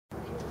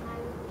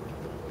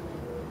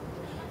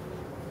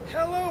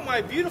Hello,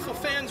 my beautiful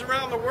fans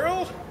around the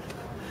world.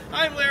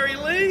 I'm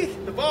Leigh,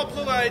 the bald,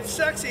 blue-eyed,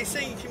 sexy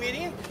singing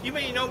comedian. You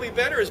may know me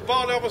better as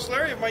Bald Elvis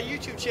Larry of my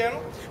YouTube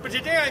channel. But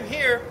today I'm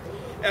here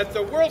at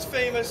the world's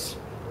famous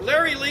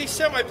Leigh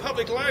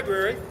semi-public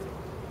library.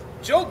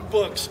 Joke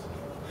books.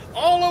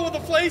 All over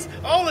the place,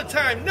 all the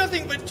time.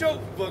 Nothing but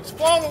joke books.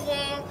 Wall to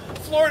wall,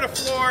 floor to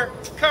floor,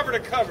 cover to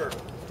cover.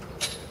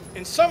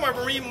 And some of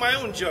them are even my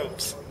own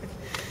jokes.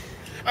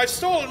 I've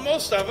stolen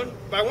most of them.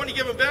 I want to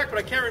give them back, but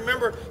I can't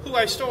remember who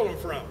I stole them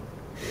from.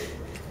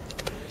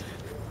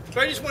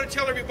 So I just want to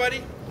tell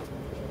everybody,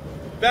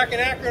 back in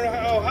Akron,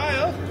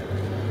 Ohio,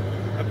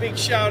 a big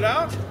shout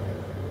out.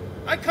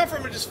 I come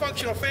from a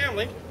dysfunctional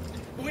family,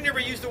 but we never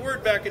used the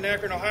word back in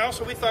Akron, Ohio,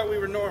 so we thought we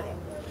were normal.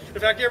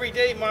 In fact, every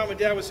day Mom and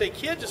Dad would say,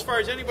 kids, as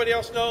far as anybody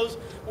else knows,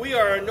 we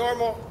are a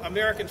normal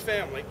American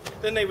family.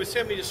 Then they would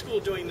send me to school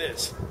doing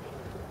this.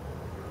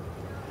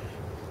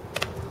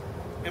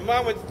 And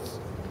Mom would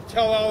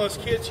tell all us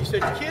kids, she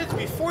said, kids,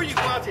 before you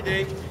go out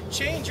today,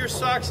 change your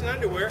socks and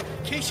underwear.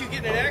 In case you get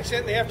in an accident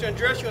and they have to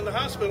undress you in the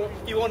hospital,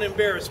 you won't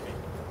embarrass me.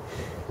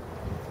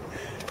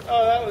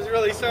 Oh, that was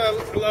really so.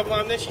 I love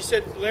Mom. Then she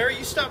said, Larry,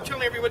 you stop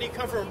telling everybody you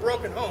come from a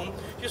broken home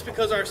just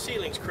because our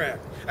ceiling's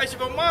cracked. I said,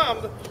 but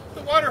Mom,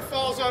 the water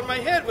falls on my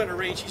head when it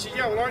rains. She said,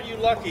 yeah, well, aren't you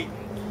lucky?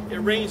 It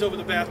rains over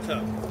the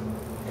bathtub.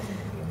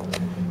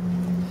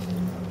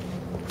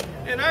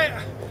 And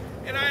I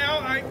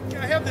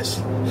have this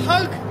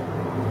hug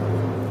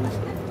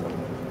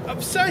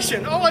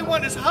obsession. All I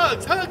want is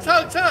hugs, hugs,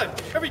 hugs,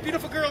 hugs. Every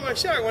beautiful girl I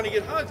see, I want to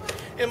get hugs.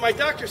 And my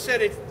doctor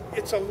said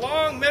it's a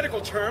long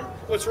medical term,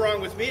 what's wrong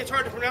with me. It's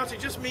hard to pronounce.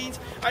 It just means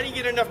I didn't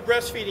get enough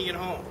breastfeeding at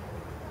home.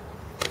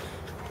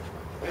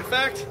 In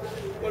fact,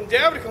 when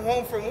Dad would come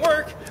home from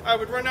work, I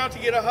would run out to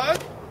get a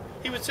hug.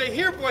 He would say,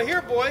 here,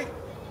 boy.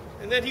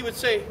 And then he would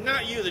say,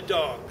 not you, the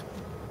dog.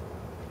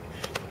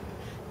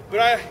 But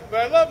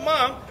I love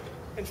Mom.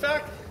 In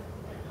fact,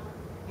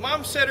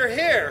 Mom set her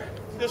hair.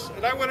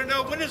 And I want to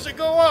know, when does it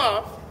go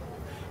off?